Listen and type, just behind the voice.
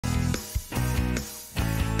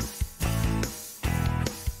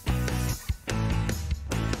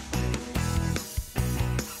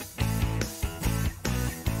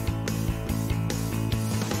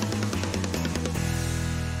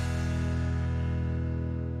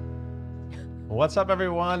What's up,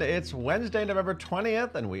 everyone? It's Wednesday, November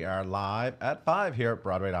 20th, and we are live at 5 here at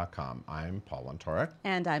Broadway.com. I'm Paul Wontorek.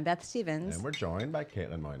 And I'm Beth Stevens. And we're joined by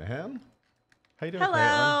Caitlin Moynihan. How you doing, Hello,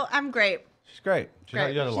 Caitlin? I'm great. She's great. You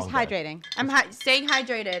had a She's long day. hydrating. I'm staying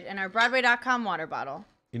hydrated in our Broadway.com water bottle.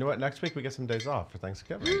 You know what? Next week we get some days off for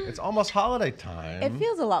Thanksgiving. It's almost holiday time. It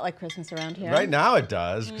feels a lot like Christmas around here. Right now it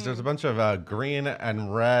does, because there's a bunch of green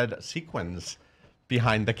and red sequins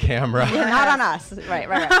behind the camera. Yeah, not on us. Right.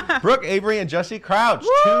 Brooke, Averi, and Jessie Crouch,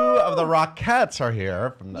 two of the Rockettes are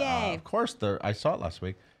here. From the, Yay. of course, I saw it last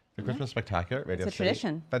week. The Christmas Spectacular at Radio It's a City.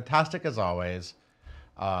 tradition. Fantastic as always.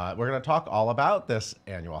 We're going to talk all about this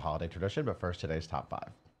annual holiday tradition, but first, today's top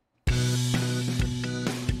 5.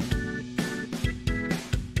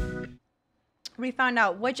 We found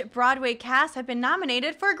out which Broadway casts have been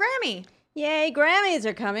nominated for a Grammy. Yay, Grammys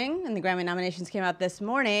are coming, and the Grammy nominations came out this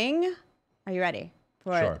morning. Are you ready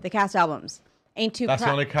for Sure. the cast albums? Ain't Too That's the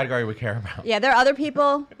Proud. only category we care about. Yeah, there are other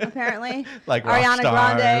people, apparently. Like rock Ariana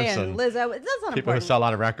Grande stars and Lizzo. That's not People who important. sell a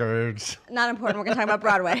lot of records. Not important. We're going to talk about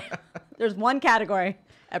Broadway. There's one category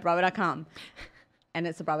at Broadway.com, and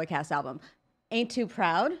it's the Broadway cast album. Ain't Too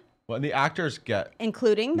Proud, Well, and the actors get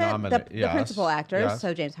including the Yes, principal actors. yes.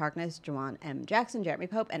 So James Harkness, Juwan M. Jackson, Jeremy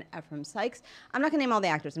Pope, and Ephraim Sykes. I'm not going to name all the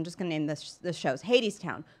actors. I'm just going to name the shows.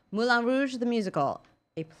 Hadestown, Moulin Rouge the musical,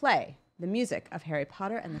 a play, the music of Harry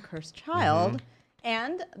Potter and the Cursed Child,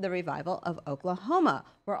 and the revival of Oklahoma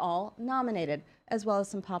were all nominated, as well as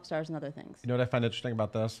some pop stars and other things. You know what I find interesting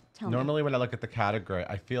about this? Tell me. Normally when I look at the category,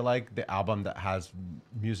 I feel like the album that has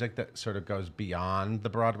music that sort of goes beyond the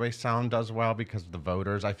Broadway sound does well because of the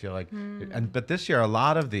voters. I feel like, but this year a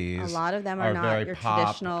lot of these, A lot of them are not very your pop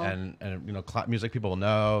traditional- and you know music people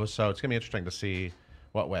know. So it's gonna be interesting to see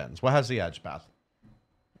what wins. What has the edge, Beth?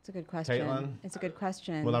 It's a good question. Caitlin? It's a good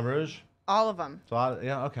question. Moulin Rouge. All of them. It's a lot.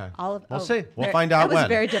 Yeah. Okay. We'll Oh, see. We'll very- find out that was when.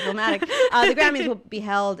 very diplomatic. The Grammys will be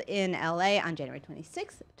held in LA on January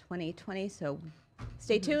 26th, 2020. So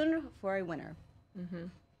stay tuned for a winner.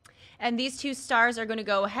 And these two stars are going to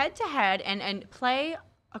go head to head and play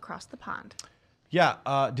across the pond.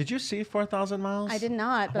 Yeah. Did you see 4,000 Miles? I did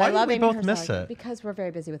not, but Why I love did Amy we both miss Herzog it? because we're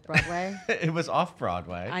very busy with Broadway. It was off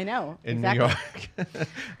Broadway. I know, In exactly. New York.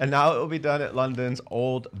 And now it will be done at London's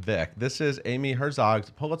Old Vic. This is Amy Herzog's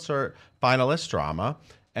Pulitzer finalist drama.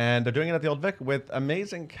 And they're doing it at the Old Vic with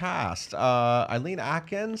amazing cast. Eileen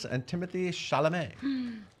Atkins and Timothy Chalamet.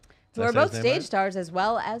 Who are both stage stars as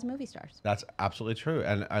well as movie stars. That's absolutely true.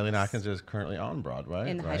 And Eileen Atkins is currently on Broadway.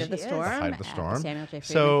 In the right? Height of the She is. Storm. Height of the at Storm. Samuel J. Friedman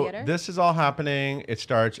So Theater. this is all happening. It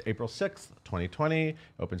starts April 6th, 2020.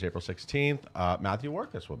 Opens April 16th. Matthew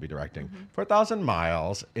Warchus will be directing. 4,000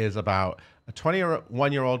 Miles is about a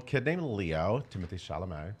 21-year-old kid named Leo, Timothy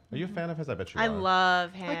Chalamet. Are you a fan of his? I bet you are. I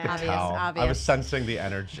love him. I could Obvious, tell. I obvious. was sensing the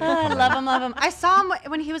energy. I love him, love him. I saw him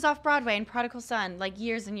when he was off Broadway in Prodigal Son, like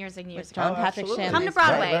years and years and years With ago. John Patrick absolutely. Shanley. Come to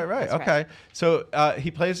Broadway. Right. That's Okay. right. So he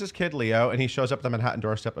plays this kid, Leo, and he shows up at the Manhattan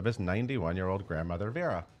doorstep of his 91-year-old grandmother,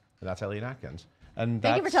 Vera. And that's Eileen Atkins. And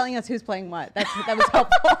Thank you for that's- telling us who's playing what. That was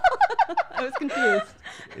helpful. I was confused.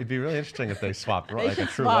 It'd be really interesting if they swapped like a should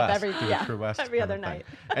True swap West. every- do a yeah, True West every kind other of thing. night.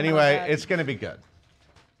 Anyway, God. it's going to be good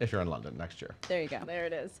if you're in London next year. There you go. There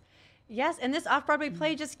it is. Yes, and this off-Broadway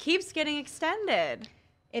play just keeps getting extended.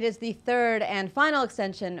 It is the third and final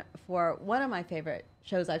extension for one of my favorite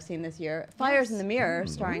shows I've seen this year, Fires in the Mirror,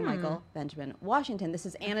 starring Michael Benjamin Washington. This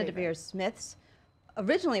is Anna favorite. DeVere Smith's.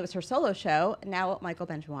 Originally, it was her solo show. Now, Michael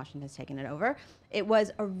Benjamin Washington has taken it over. It was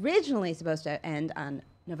originally supposed to end on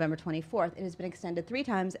November 24th. It has been extended 3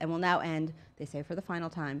 times and will now end, they say for the final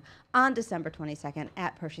time, on December 22nd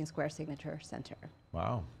at Pershing Square Signature Center.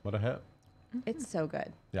 Wow, what a hit. It's so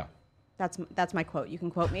good. Yeah. That's my quote. You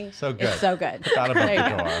can quote me. So good. It's so good. Put that above There you the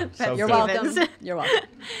go. door. So You're good. welcome. Stevens. You're welcome.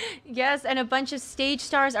 Yes, and a bunch of stage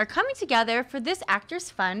stars are coming together for this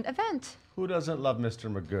Actors Fund event. Who doesn't love Mr.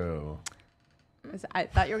 Magoo? I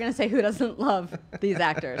thought you were going to say who doesn't love these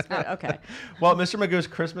actors, but okay. Well, Mr. Magoo's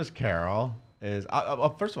Christmas Carol is,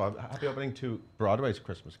 first of all, happy opening to Broadway's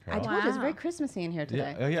Christmas I Carol. told you it's Wow. very Christmassy in here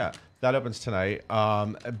today. Yeah, that opens tonight.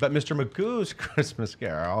 But Mr. Magoo's Christmas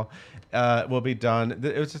Carol will be done.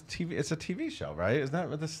 It's a TV show, right? Isn't that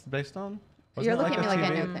what this is based on? You're Wasn't it looking at me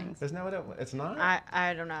like I TV? know things. Isn't that what it's not?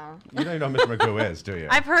 I don't know. You know who Mr. Magoo is, do you?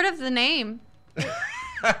 I've heard of the name.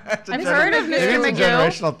 I've heard of Mr. It's a Magoo.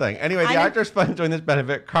 generational thing. Anyway, the I- Actors Fund doing this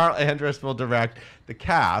benefit. Carl Andrus will direct the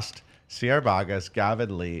cast. Sierra Vargas,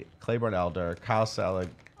 Gavin Lee, Claiborne Elder, Kyle Selig,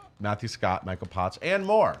 Matthew Scott, Michael Potts, and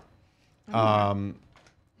more. And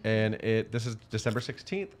this is December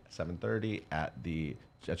 16th, 7:30 at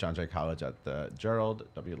John Jay College at the Gerald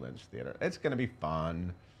W. Lynch Theater. It's going to be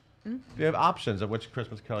fun. You have options of which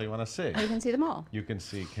Christmas Carol you want to see. You can see them all. You can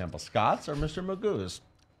see Campbell Scott's or Mr. Magoo's.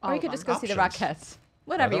 Or you could just go see the Options. Rockettes.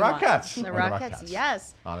 Whatever Or you the want. Rockettes. The Or Rockettes,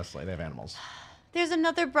 yes. Honestly, they have animals. There's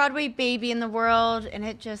another Broadway baby in the world, and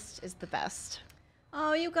it just is the best.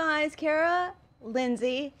 Oh, you guys, Kara,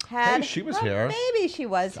 Lindsay had Hey, she was a here. baby. She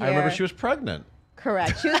was here. I remember she was pregnant.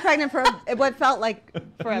 Correct. She was pregnant for what felt like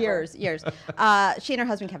Forever. years. She and her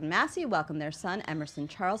husband, Kevin Massey, welcomed their son, Emerson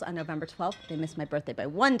Charles, on November 12th. They missed my birthday by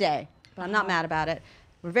 1 day, but I'm not mad about it.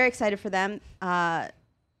 We're very excited for them.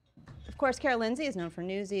 Of course, Kara Lindsay is known for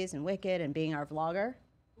Newsies and Wicked and being our vlogger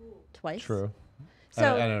twice. True.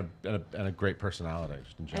 So, and a great personality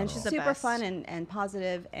just in general. and she's the super best. fun and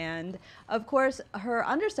positive. And of course, her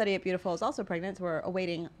understudy at Beautiful is also pregnant. So we're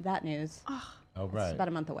awaiting that news. oh, It's right. about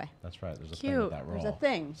a month away. That's right. There's a Cute. thing with that role. There's a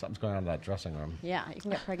thing. Something's going on in that dressing room. Yeah, you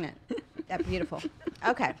can get pregnant at Beautiful.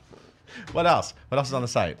 Okay. What else? What else is on the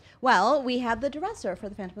site? Well, we had the dresser for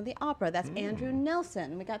the Phantom of the Opera. That's Andrew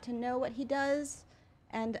Nilsson. We got to know what he does.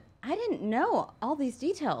 And I didn't know all these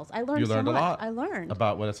details. I learned You so learned much. a lot. I learned.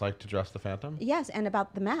 About what it's like to dress the Phantom? Yes, and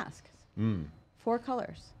about the masks. Mm. 4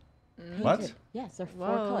 colors. What? Painted. Yes, they're 4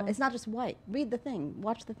 Whoa. colors. It's not just white. Read the thing.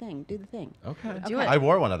 Watch the thing. Do the thing. Okay. Do it. I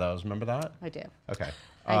wore one of those. Remember that? I do. Okay.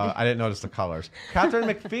 I did. I didn't notice the colors. Catherine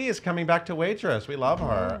McPhee is coming back to Waitress. We love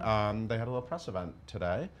her. They had a little press event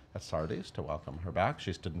today at Sardi's to welcome her back.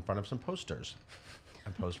 She stood in front of some posters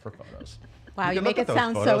and posed for photos. Wow, you can make look it at those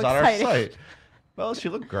sound so photos on our exciting. site. Well, she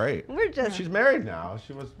looked great. We're just She's married now.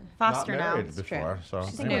 She was Foster not now. married It's before. So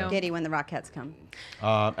She's new. giddy when the Rockettes come.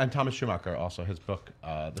 And Thomas Schumacher also his book.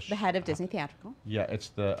 The head of Disney Theatrical. Yeah, it's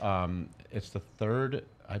the 3rd,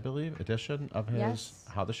 I believe, edition of his Yes.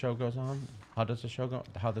 How the Show Goes On. How does the show go?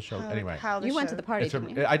 How the show anyway. You went to the party, It's didn't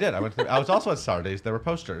you? I did. I went. I was also at Saturdays. There were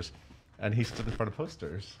posters, and he stood in front of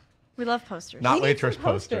posters. We love posters. Not We need Waitress some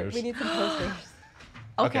posters. We need some posters.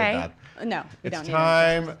 Okay. Dad. No, we It's don't need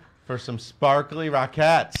time for some sparkly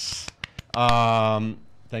Rockettes.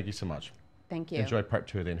 Thank you so much. Thank you. Enjoy part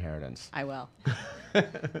 2 of The Inheritance. I will.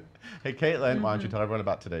 Hey, Caitlin, why don't you tell everyone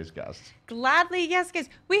about today's guests? Gladly, yes, guys.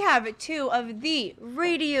 We have 2 of the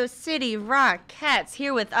Radio City Rockettes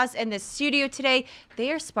here with us in the studio today.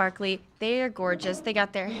 They are sparkly, they are gorgeous. They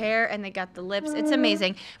got their hair and they got the lips. It's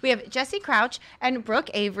amazing. We have Jessie Crouch and Brooke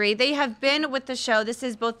Averi. They have been with the show. This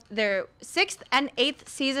is both their 6th and 8th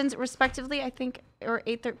seasons, respectively, I think, or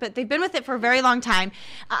 8th, but they've been with it for a very long time.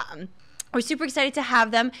 We're super excited to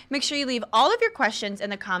have them. Make sure you leave all of your questions in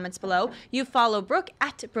the comments below. You follow Brooke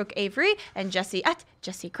at Brooke Averi and Jessie at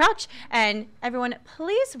Jessie Crouch. And everyone,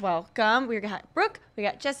 please welcome. We got Brooke, we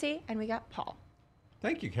got Jessie, and we got Paul.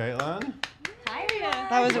 Thank you, Caitlin. Hi, everyone.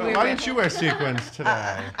 That was a weird Why way. didn't you wear sequins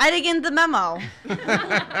today? I didn't get the memo.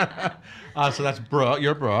 So that's Brooke.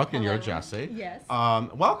 You're Brooke, and you're Jessie. Yes.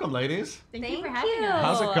 Welcome, ladies. Thank Thank you for having you. us.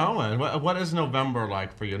 How's it going? What is November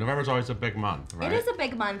like for you? November's always a big month, right? It is a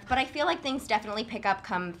big month, but I feel like things definitely pick up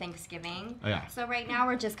come Thanksgiving. Oh, yeah. So right now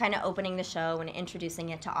we're just kind of opening the show and introducing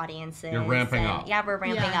it to audiences. You're ramping and- up. Yeah, we're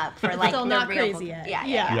ramping Yeah. up for like Still the not real. crazy yet. Yeah.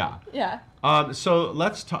 Yeah. Yeah. So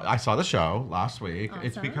let's talk. I saw the show last week.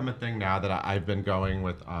 It's Awesome. become a thing now that I've been going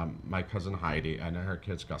with my cousin Heidi and her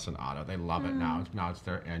kids Gus and Otto. They love it now. Now it's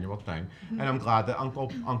their annual thing, and I'm glad that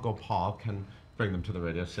Uncle Paul can bring them to the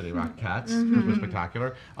Radio City Rockettes. Which was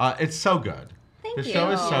spectacular. It's so good. Thank The show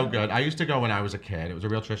is you. so good. I used to go when I was a kid. It was a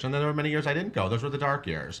real tradition. Then there were many years I didn't go. Those were the dark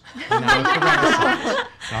years. And now it's the Renaissance.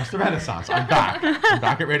 Now it's the Renaissance. I'm back. I'm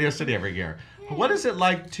back at Radio City every year. What is it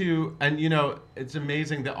like to, and you know, it's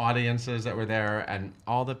amazing the audiences that were there and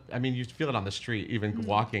all the, I mean, you feel it on the street, even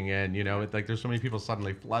walking in, you know, it's like there's so many people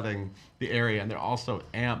suddenly flooding the area and they're all so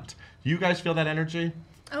amped. Do you guys feel that energy?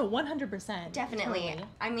 Oh, 100%. Definitely. Totally.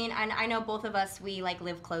 I mean, and I know both of us, we like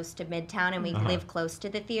live close to Midtown and we live close to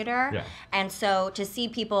the theater. Yeah. And so to see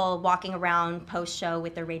people walking around post show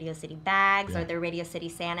with their Radio City bags Yeah. or their Radio City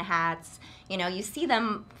Santa hats, you know, you see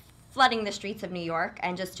them flooding the streets of New York,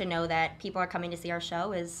 and just to know that people are coming to see our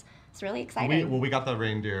show is it's really exciting. We got the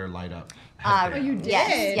reindeer light up. Oh, you did?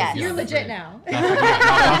 Yes, yes. You're Yeah. legit now.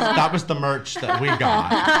 That was the merch that we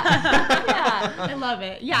got. Yeah, I love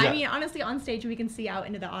it. Yeah, Yeah. I mean, honestly, on stage we can see out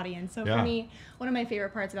into the audience. So Yeah. for me, one of my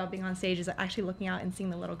favorite parts about being on stage is actually looking out and seeing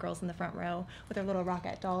the little girls in the front row with their little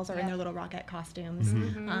Rockette dolls or in their little Rockette costumes.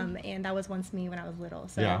 And that was once me when I was little.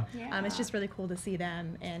 So Yeah. it's just really cool to see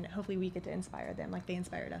them, and hopefully we get to inspire them like they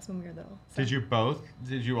inspired us when we were little. So.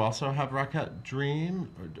 Did you also have Rockette Dream?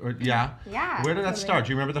 Or yeah? Yeah, Where did that totally. start? Do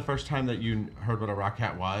you remember the first time that you heard what a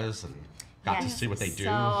Rockette was? And got to see what they do?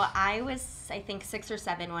 So I was, I think, 6 or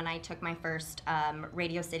 7 when I took my first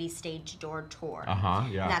Radio City stage door tour. Yeah.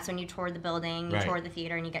 And that's when you tour the building, you Right. tour the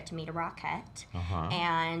theater, and you get to meet a Rockette.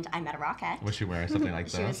 And I met a Rockette. Was she wearing something like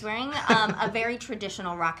She this? was wearing a very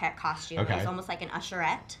traditional Rockette costume. Okay. It was almost like an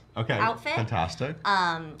usherette Okay. outfit. Fantastic.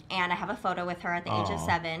 And I have a photo with her at the age of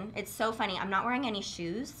 7. It's so funny. I'm not wearing any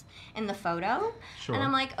shoes in the photo. Sure. And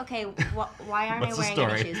I'm like, okay, why aren't What's the I wearing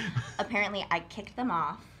any story? shoes? Apparently, I kicked them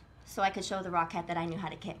off so I could show the Rockette that I knew how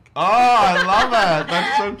to kick. Oh, I love it.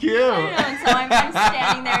 That's so cute. I know, and so I'm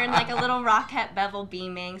standing there in like a little Rockette bevel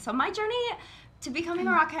beaming. So my journey to becoming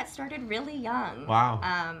a Rockette started really young. Wow.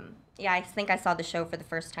 Yeah, I think I saw the show for the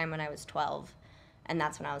first time when I was 12. And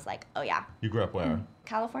that's when I was like, oh yeah, You grew up where?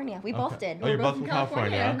 California. We both did. Oh, you're both from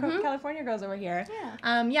California. California girls over here.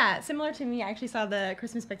 Yeah. Yeah, similar to me, I actually saw the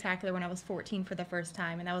Christmas Spectacular when I was 14 for the first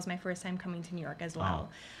time, and that was my first time coming to New York as well.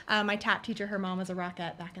 My tap teacher, her mom was a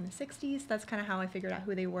Rockette back in the 60s. That's kind of how I figured out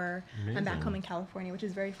who they were. I'm back home in California, which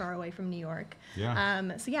is very far away from New York.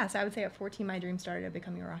 Yeah. So I would say at 14, my dream started of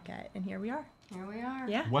becoming a Rockette, and here we are. Here we are.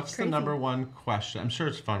 Yeah. What's crazy. the number one question? I'm sure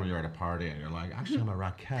it's fun when you're at a party and you're like, actually, I'm a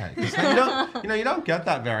Rockette. 'Cause you don't get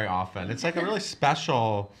that very often. It's like a really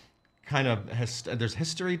special kind of there's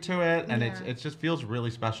history to it, and it just feels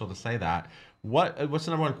really special to say that. What's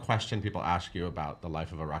the number one question people ask you about the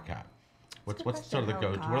life of a Rockette? What's sort of the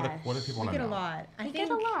question. go? What do people want to know? We get a lot. We get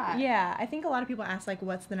a lot. Yeah, I think a lot of people ask like,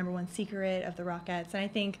 what's the number one secret of the Rockettes? And I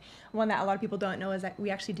think one that a lot of people don't know is that we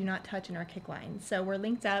actually do not touch in our kick lines. So we're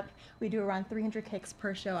linked up. We do around 300 kicks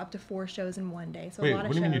per show, up to 4 shows in one day. So Wait, a lot of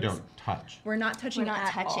what do you shows. mean you don't touch? We're not touching We're not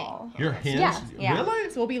at touching. all. Your hands? Yeah. Really?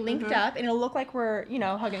 So we'll be linked up, and it'll look like we're,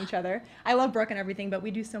 hugging each other. I love Brooke and everything, but we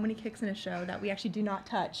do so many kicks in a show that we actually do not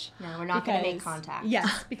touch. No, we're not going to make because- contact.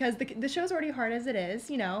 Yes, because the show's already hard as it is.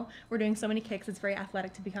 We're doing so many kicks. It's very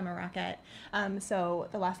athletic to become a Rockette. So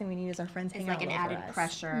the last thing we need is our friends It's hanging like out an all over added us.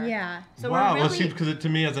 pressure. Yeah. So Wow. we're Well, really... because to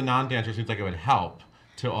me as a non-dancer, it seems like it would help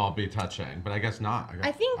to all be touching, but I guess not.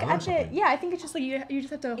 I think learned something. I think it's just like you just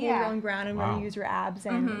have to hold your own ground and Wow. really use your abs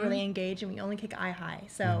and really engage. And we only kick eye high.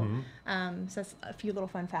 So, so that's a few little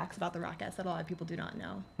fun facts about the Rockettes that a lot of people do not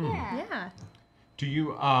know. Yeah. Yeah. Do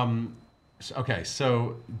you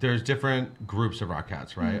so there's different groups of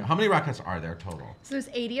Rockettes, right? How many Rockettes are there total? So there's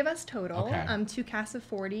 80 of us total. Okay. 2 casts of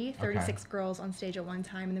 40, 36 girls on stage at one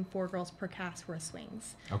time, and then 4 girls per cast who are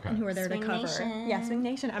swings. Okay. And who are there Swing to cover. Nation. Yeah, Swing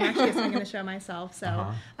Nation. I'm actually a swing in the show myself,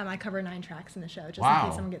 so I cover 9 tracks in the show just in Wow.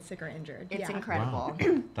 case someone gets sick or injured. It's yeah. incredible.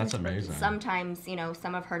 Wow. That's amazing. Sometimes,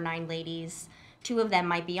 some of her 9 ladies, 2 of them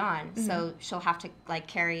might be on. So she'll have to like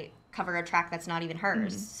cover a track that's not even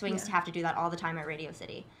hers. Swings have to do that all the time at Radio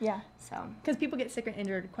City. Yeah. So Because people get sick or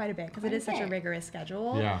injured quite a bit because it is such a rigorous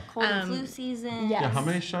schedule. Yeah. cold and flu season. yeah. Yeah, how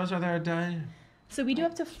many shows are there a day? So we do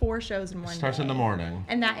up to 4 shows in one Starts day. in the morning.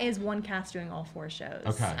 And that is one cast doing all 4 shows.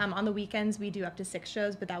 Okay. On the weekends, we do up to 6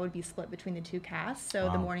 shows, but that would be split between the 2 casts. So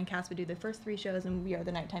Wow. the morning cast would do the first 3 shows, and we are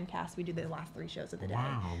the nighttime cast. We do the last 3 shows of the day.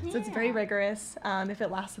 Wow. So it's very rigorous. If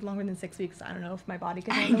it lasted longer than 6 weeks, I don't know if my body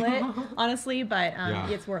could handle it, honestly, but Yeah.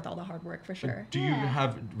 it's worth all the hard work for sure. Do you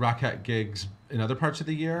have Rockette gigs in other parts of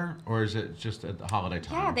the year, or is it just at the holiday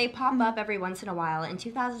time? Yeah, they pop up every once in a while. In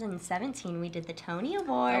 2017, we did the Tony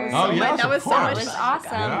Awards. Oh, yes, that of was so course. much It was fun.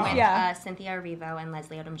 awesome Yeah. with Yeah. Cynthia Erivo and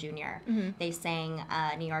Leslie Odom Jr. They sang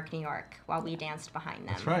New York, New York while we danced behind them,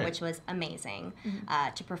 That's right. which was amazing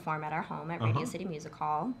to perform at our home at Radio City Music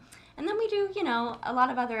Hall. And then we do, a lot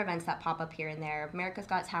of other events that pop up here and there. America's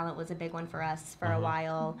Got Talent was a big one for us for a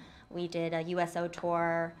while. We did a USO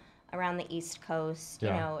tour around the East Coast.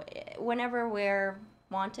 Yeah. Whenever we're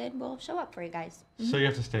wanted, we'll show up for you guys. So you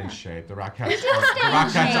have to stay in shape. The Rockettes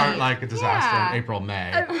aren't like a disaster in April,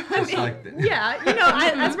 May. It's like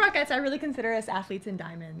As Rockettes, I really consider us athletes in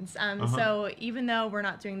diamonds. So even though we're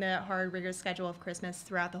not doing the hard, rigorous schedule of Christmas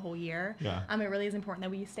throughout the whole year, it really is important that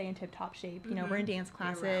we stay in tip-top shape. We're in dance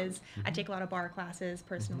classes. I take a lot of bar classes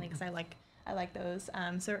personally because I like those.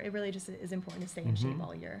 So it really just is important to stay in shape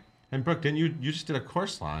all year. And Brooke, didn't you just did a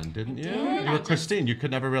chorus line, didn't you? did. You were Christine. You could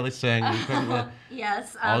never really sing. You couldn't,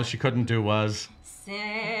 Yes. all she couldn't do was.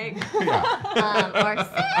 Sing. Yeah. Or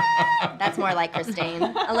sing. That's more like Christine.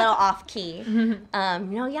 A little off key.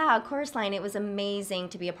 Chorus line. It was amazing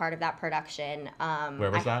to be a part of that production.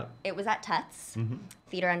 Where was that? It was at Tuts,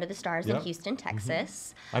 Theater Under the Stars Yep. in Houston,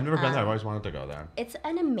 Texas. I've never been there. I've always wanted to go there. It's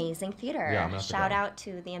an amazing theater. Yeah, I'm gonna have to Shout go. out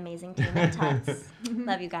to the amazing team at Tuts.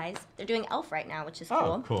 Love you guys. They're doing Elf right now, which is cool.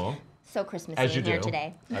 Oh, cool. So Christmassy As you in here do.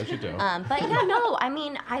 today. As you do. But yeah, no, I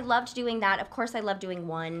mean, I loved doing that. Of course, I love doing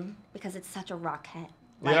one because it's such a Rockette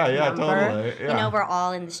like Yeah, number. totally. You Yeah. know, we're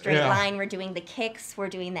all in the straight Yeah. line. We're doing the kicks. We're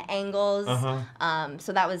doing the angles.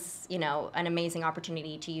 So that was, you know, an amazing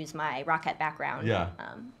opportunity to use my Rockette background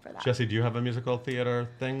for that. Jesse, do you have a musical theater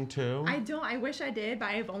thing too? I don't. I wish I did, but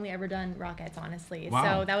I've only ever done Rockettes, honestly.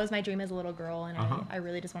 Wow. So that was my dream as a little girl, and I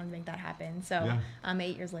really just wanted to make that happen. So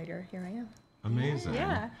 8 years later, here I am. Amazing.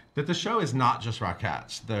 Yeah. But the show is not just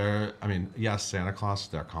Rockettes. Yes, Santa Claus is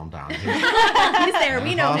there. Calm down. He's there.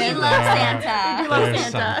 We know Claus We is him. love there. Santa. There's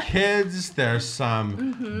some kids. There's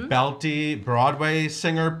some belty Broadway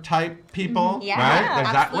singer type people. Yeah, right?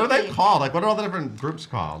 There's that. What are they absolutely. called? Like, what are all the different groups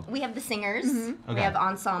called? We have the singers. Okay. We have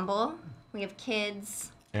ensemble. We have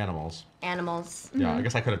kids, Animals. animals. Yeah, I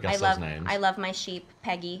guess I could have guessed those names. I love my sheep,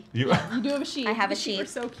 Peggy. You, You do have a sheep. I have a The sheep. sheep. Are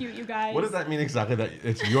so cute, you guys. what does that mean exactly? That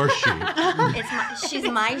it's your sheep? She's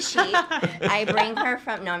my sheep. I bring her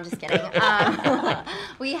from. No, I'm just kidding.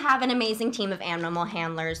 We have an amazing team of animal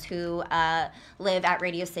handlers who live at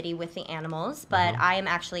Radio City with the animals. But I am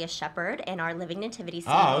actually a shepherd in our Living Nativity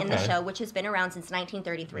scene in the okay. show, which has been around since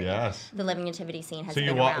 1933. Yes. The Living Nativity scene has So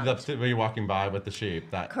been you around. were you walking by with the sheep?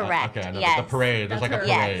 That Correct, okay, I know. yes. The parade. There's like a That's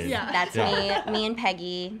parade. Yes, Yeah. that's me and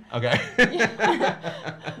Peggy. Okay.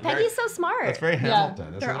 Peggy's so smart. That's very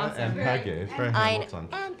Hamilton, they're isn't it? awesome. And Peggy. It's very I Hamilton.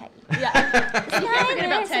 and Peggy. Yeah. Can't forget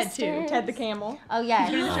about Ted sisters. too. Ted the camel. Oh He's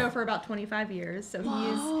been in the yeah. show for about 25 years, so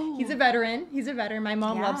he's a veteran. He's a veteran. My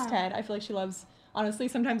mom loves Yeah. Ted. I feel like she loves. Honestly,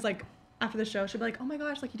 sometimes like after the show, she'll be like, "Oh my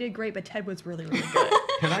gosh, like you did great," but Ted was really, really good.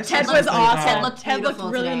 Can I say Ted was something awesome. about- Ted looked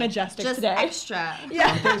really today. majestic Just today. extra.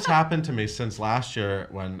 Something's happened to me since last year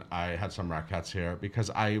when I had some Rockettes here because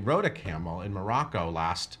I rode a camel in Morocco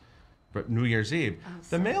last New Year's Eve.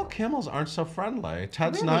 The male camels aren't so friendly.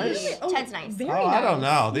 Ted's nice. Oh, Ted's nice. Very Oh, I don't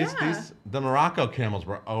know. nice. The Morocco camels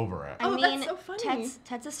were over it. I Oh, mean, that's so funny.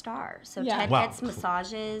 Ted's a star. So Yeah. Ted Wow. gets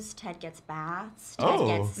massages, Ted gets baths, Ted Oh.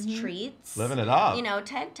 gets treats. Living it up. You know,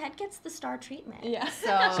 Ted gets the star treatment. Yeah. So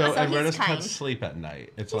and where he's does kind. Ted sleep at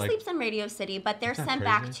night? It's He like sleeps in Radio City, but they're Isn't that sent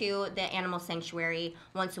back crazy? to the animal sanctuary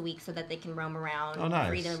once a week so that they can roam around, Oh, nice.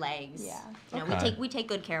 free their legs. Yeah. You know, Okay. we take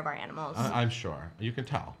good care of our animals. I'm sure you can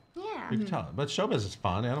tell. Yeah. You can tell. But showbiz is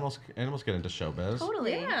fun. Animals get into showbiz.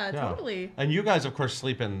 Totally. Yeah, Yeah. totally. And you guys, of course,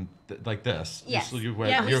 sleep in like this. Yes. You wear,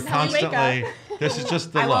 Yeah, you're this is how we wake constantly. This is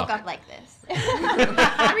just the I look. woke up like this.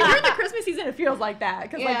 I mean, during the Christmas season, it feels like that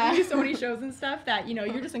because Yeah. like we do so many shows and stuff that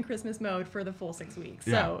you're just in Christmas mode for the full 6 weeks.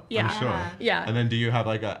 So yeah, I'm sure. Yeah. And then do you have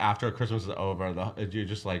like after Christmas is over, do you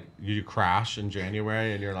just like you crash in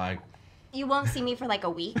January and you're like, You won't see me for like a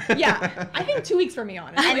week. yeah. I think 2 weeks for me,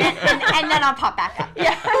 honestly. and then I'll pop back up.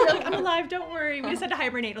 Yeah, you're like, I'm alive. Don't worry. We just had to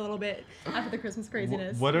hibernate a little bit after the Christmas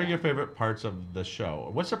craziness. what are your favorite parts of the show?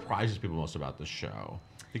 What surprises people most about the show?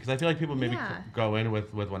 Because I feel like people maybe Yeah. go in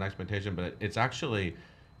with one expectation, but it's actually.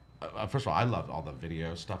 First of all, I love all the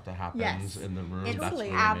video stuff that happens Yes. in the room. It's That's really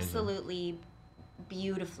amazing. absolutely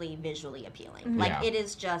beautifully visually appealing. Like Yeah. it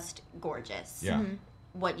is just gorgeous. Yeah.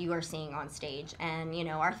 What you are seeing on stage. And,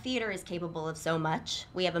 our theater is capable of so much.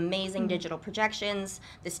 We have amazing digital projections.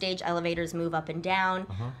 The stage elevators move up and down.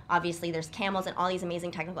 Obviously, there's camels and all these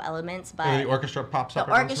amazing technical elements. But And the orchestra pops up.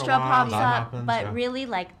 the every once in a orchestra while, pops that up. happens, But yeah. really,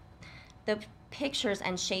 like, the pictures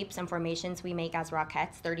and shapes and formations we make as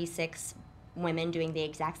Rockettes, 36 women doing the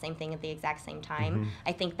exact same thing at the exact same time.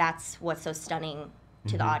 I think that's what's so stunning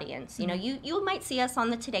to the audience. You might see us on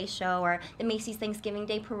the Today Show or the Macy's Thanksgiving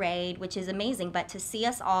Day Parade, which is amazing, but to see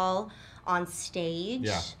us all on stage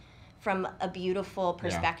Yeah. from a beautiful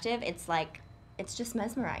perspective, it's like, it's just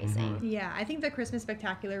mesmerizing. Yeah, I think the Christmas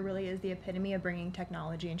Spectacular really is the epitome of bringing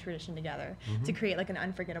technology and tradition together to create like an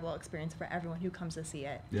unforgettable experience for everyone who comes to see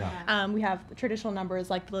it. Yeah. We have traditional numbers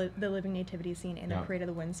like the Living Nativity scene and Yeah. the Parade of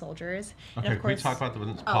the Wind Soldiers. Okay, and of can we course, talk about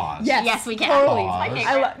the pause? Yes, we can. Totally. Pause.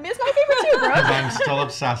 It's my favorite too, bro. Because I'm still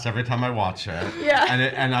obsessed every time I watch it. Yeah.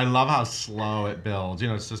 And I love how slow it builds.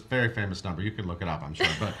 It's this very famous number. You can look it up, I'm sure.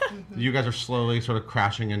 But you guys are slowly sort of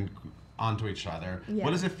crashing in onto each other. Yeah.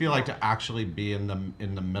 What does it feel like to actually be in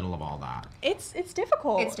the middle of all that? It's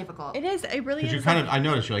difficult. It's difficult. It is. It really is. Because you kind of, I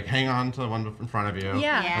noticed you like hang on to the one in front of you.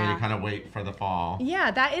 Yeah. And then Yeah. you kind of wait for the fall.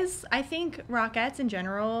 Yeah, that is, I think Rockettes in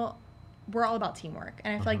general, we're all about teamwork.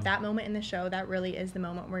 And I feel like that moment in the show, that really is the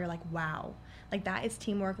moment where you're like, wow, like that is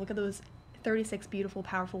teamwork. Look at those 36 beautiful,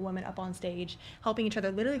 powerful women up on stage, helping each other,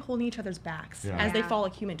 literally holding each other's backs Yeah. as they Yeah. fall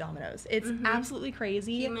like human dominoes. It's absolutely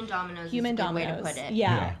crazy. Human dominoes Human is a good way dominoes. to put it.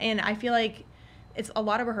 Yeah. Yeah. And I feel like it's a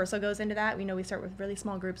lot of rehearsal goes into that. We start with really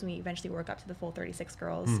small groups and we eventually work up to the full 36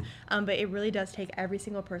 girls. But it really does take every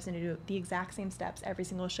single person to do the exact same steps every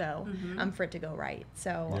single show Mm-hmm. for it to go right.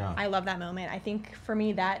 So Yeah. I love that moment. I think for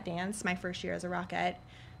me, that dance, my first year as a Rockette,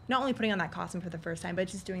 not only putting on that costume for the first time, but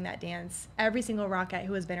just doing that dance. Every single Rockette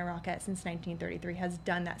who has been a Rockette since 1933 has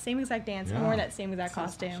done that same exact dance, worn that same exact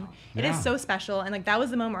costume. It is so special. And like that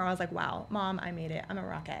was the moment where I was like, wow, Mom, I made it. I'm a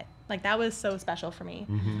Rockette. Like that was so special for me.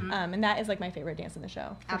 And that is like my favorite dance in the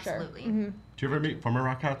show. For Absolutely. Sure. Do you ever meet former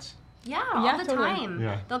Rockettes? Yeah, all the totally. time.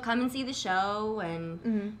 Yeah. They'll come and see the show, and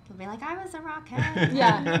they'll be like, I was a Rockette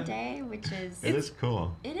Yeah. back in the day, which is... It is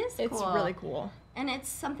cool. It is cool. It's really cool. And it's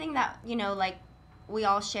something that, you know, like, we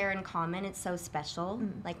all share in common. It's so special.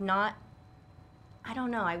 Like, not... I don't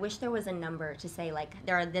know. I wish there was a number to say, like,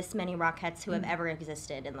 there are this many Rockettes who have ever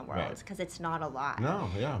existed in the world, because it's not a lot. No,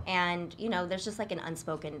 yeah. And, you know, there's just, like, an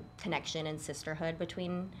unspoken connection and sisterhood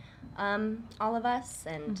between all of us.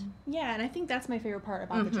 And Yeah, and I think that's my favorite part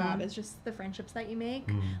about the job is just the friendships that you make.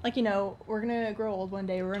 Like, you know, we're going to grow old one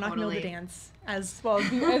day. We're not going to be able to dance as well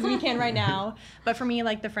as we can right now. But for me,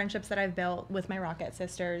 like, the friendships that I've built with my Rockette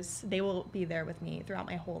sisters, they will be there with me throughout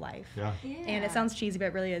my whole life. Yeah. And it sounds cheesy, but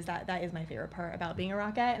it really is that is my favorite part about being a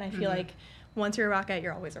Rockette. And I feel like once you're a Rockette,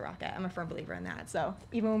 you're always a Rockette. I'm a firm believer in that. So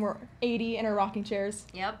even when we're 80 in our rocking chairs,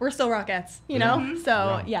 we're still Rockettes, you know?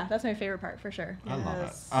 So yeah, that's my favorite part for sure. I love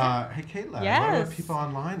it. Hey, Caitlin, what Yes. are people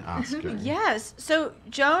online asking? Yes. So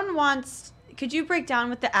Joan wants. Could you break down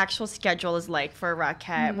what the actual schedule is like for a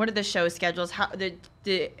Rockette? What are the show schedules? How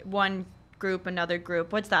the one group, another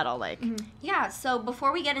group? What's that all like? yeah, so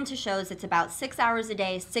before we get into shows, it's about 6 hours a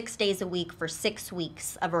day, 6 days a week for 6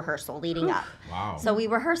 weeks of rehearsal leading up. Wow. So we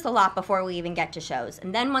rehearse a lot before we even get to shows.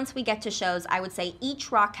 And then once we get to shows, I would say each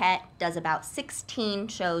Rockette does about 16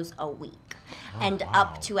 shows a week and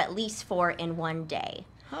up to at least 4 in one day.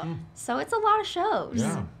 So it's a lot of shows.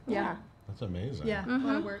 Yeah. Yeah. That's amazing. Yeah, a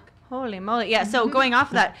lot of work. Holy moly. Yeah, so going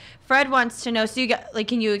off of that, Fred wants to know, so you got, like,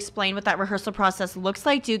 can you explain what that rehearsal process looks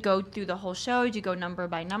like? Do you go through the whole show? Do you go number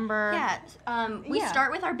by number? Yeah, we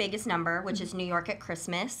start with our biggest number, which is New York at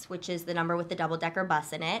Christmas, which is the number with the double-decker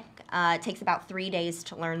bus in it. It takes about 3 days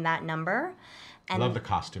to learn that number. I love the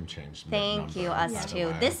costume change. Thank you, us by the too.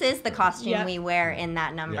 way. This is the costume we wear in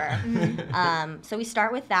that number. So we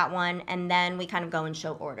start with that one, and then we kind of go in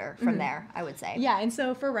show order from there, I would say. Yeah, and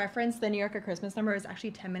so for reference, the New York at Christmas number is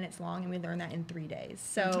actually 10 minutes long, and we learn that in 3 days.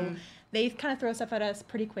 So they kind of throw stuff at us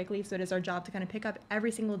pretty quickly, so it is our job to kind of pick up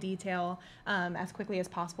every single detail as quickly as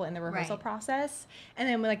possible in the rehearsal process. And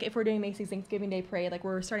then, like, if we're doing Macy's Thanksgiving Day Parade, like,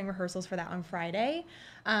 we're starting rehearsals for that on Friday.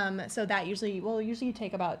 So that usually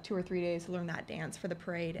take about 2 or 3 days to learn that dance for the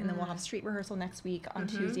parade, and then we'll have street rehearsal next week on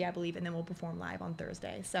Tuesday, I believe, and then we'll perform live on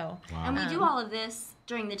Thursday. So and we do all of this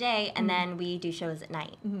during the day, and then we do shows at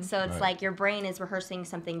night. So it's like your brain is rehearsing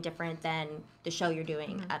something different than the show you're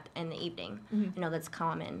doing in the evening. I know that's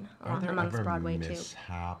common amongst ever Broadway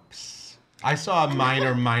mishaps? I saw a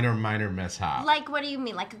minor mishap. Like, what do you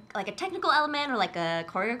mean? Like a technical element or like a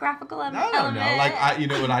choreographical element? No. Like, you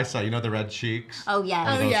know what I saw? You know the red cheeks? Oh, yes.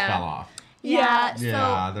 And those yeah. fell off. Yeah.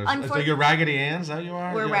 Yeah. So you're Raggedy Ann's, is that you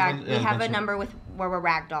are? We're Yeah, we have a number where we're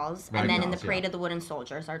rag dolls, and then in the Ragdolls, Parade yeah. of the Wooden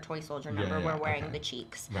Soldiers, our toy soldier number, we're wearing the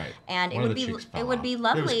cheeks. Right. And One it of would the be cheeks fell it would off. be It was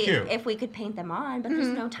lovely cute. if we could paint them on, but there's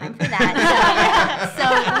no time for that.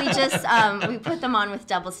 So we just we put them on with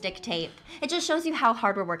double stick tape. It just shows you how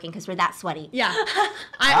hard we're working because we're that sweaty. yeah,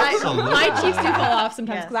 Absolutely. my cheeks do fall off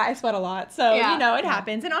sometimes Yes. because I sweat a lot. So Yeah. you know it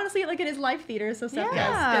happens, and honestly, like, it is live theater, so stuff does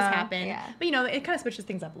happen. Yeah. But you know, it kind of switches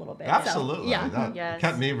things up a little bit. Absolutely. So, yeah. That Yes.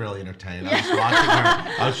 kept me really entertained. I was watching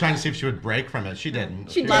her. I was trying to see if she would break from it. She didn't.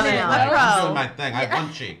 She was didn't. like, Let's I'm go. doing my thing. I have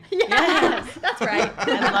one cheek. Yes, that's right.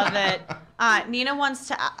 I love it. Nina wants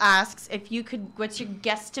to asks if you could, what's your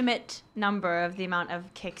guesstimate number of the amount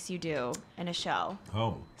of kicks you do in a show?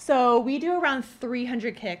 Oh. So we do around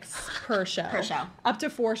 300 kicks per show. Per show. Up to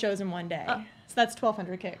 4 shows in one day. So that's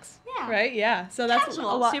 1,200 kicks. Yeah. Right? Yeah. So that's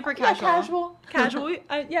Casual. a lot. Super Yeah, casual. casual.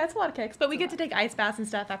 Yeah, it's a lot of kicks. But we get to take ice baths and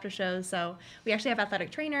stuff after shows. So we actually have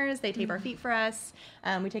athletic trainers. They tape our feet for us.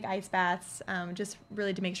 We take ice baths just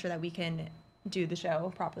really to make sure that we can do the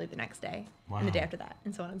show properly the next day and the day after that,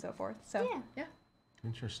 and so on and so forth. So yeah.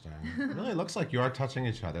 Interesting. It really looks like you are touching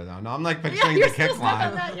each other now. No, I'm like picturing the you're kick still stuck line.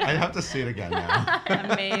 on that, yeah. I have to see it again now.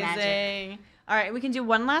 Amazing. All right, we can do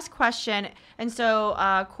one last question. And so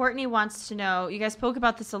Courtney wants to know, you guys spoke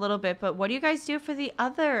about this a little bit, but what do you guys do for the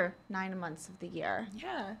other 9 months of the year?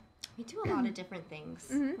 Yeah. We do a lot of different things.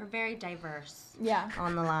 We're very diverse. Yeah.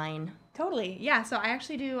 On the line. Totally. Yeah. So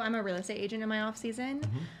I'm a real estate agent in my off season,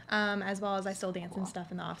 as well as I still dance and stuff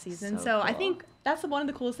in the off season. So I think that's one of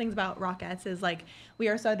the coolest things about Rockettes is, like, we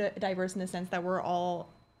are so diverse in the sense that we all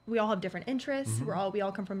have different interests. We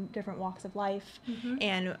all come from different walks of life.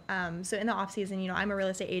 And so in the off season, you know, I'm a real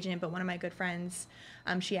estate agent, but one of my good friends,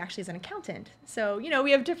 she actually is an accountant. So, you know,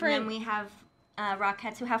 we have different. And then we have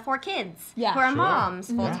Rockettes who have 4 kids, Yeah. who are Sure. moms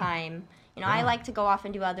Yeah. full time. You know, I like to go off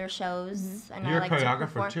and do other shows, and You're I like a to choreographer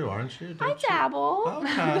perform. too, aren't you? I Don't you? dabble.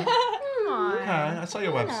 Okay. Okay. I saw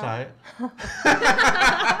your website.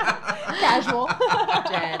 Casual.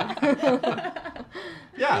 Jen.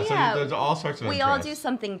 Yeah, so Yeah. there's all sorts of We all do interests.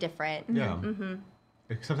 something different. Yeah.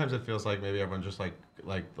 Sometimes it feels like maybe everyone just like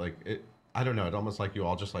it. I don't know. It almost like you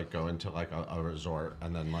all just like go into like a resort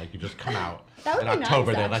and then like you just come out. That would in be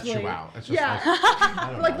October nice, they let you actually. out. It's just Yeah. like,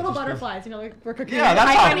 I don't Like know, little it just butterflies, you know, like we're cooking. Yeah, that's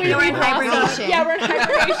how it We're in feels. hibernation. Yeah, we're in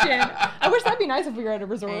hibernation. I wish that'd be nice if we were at a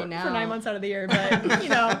resort I for know. 9 months out of the year, but you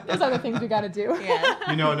know, there's other things we got to do. Yeah.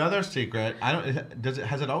 You know, another secret.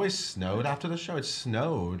 Has it always snowed after the show? It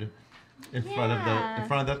snowed in front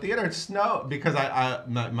of the theater. It snowed because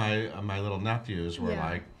my little nephews were Yeah.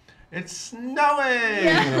 like, it's snowing,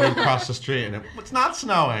 and then we crossed the street and it's not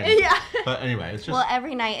snowing. Yeah. But anyway, it's just Well,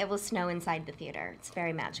 every night it will snow inside the theater. It's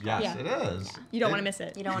very magical. yes, Yeah. it is. You don't want to miss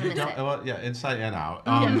it. You don't want to miss it. Well, yeah, inside and out.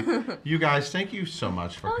 You guys, thank you so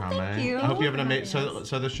much for Oh, coming. thank you. I hope you have an Thank you for amazing.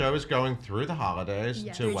 So the show is going through the holidays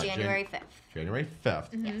Yes. to Through what? January 5th. January 5th.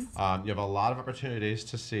 Yes. You have a lot of opportunities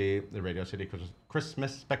to see the Radio City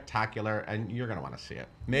Christmas Spectacular, and you're going to want to see it.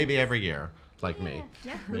 Maybe every year, like me.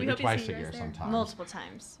 Yeah. Maybe We hope to twice see a you year guys there. sometimes. Multiple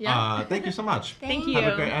times. Yeah. Thank you so much. Thank you.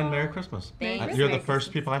 Have a great and Merry Christmas. Thanks. You're Merry the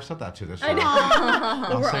first people I've said that to this I year. know.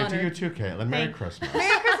 I'll We're say it to honored. you too, Caitlin. Merry Christmas.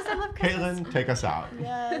 Merry Christmas. I love Christmas. Caitlin, take us out.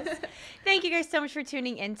 Yes. Thank you guys so much for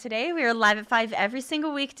tuning in today. We are live at 5 every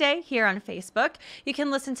single weekday here on Facebook. You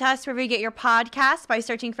can listen to us wherever you get your podcasts by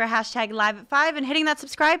searching for hashtag live at 5 and hitting that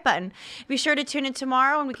subscribe button. Be sure to tune in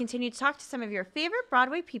tomorrow when we continue to talk to some of your favorite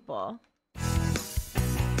Broadway people.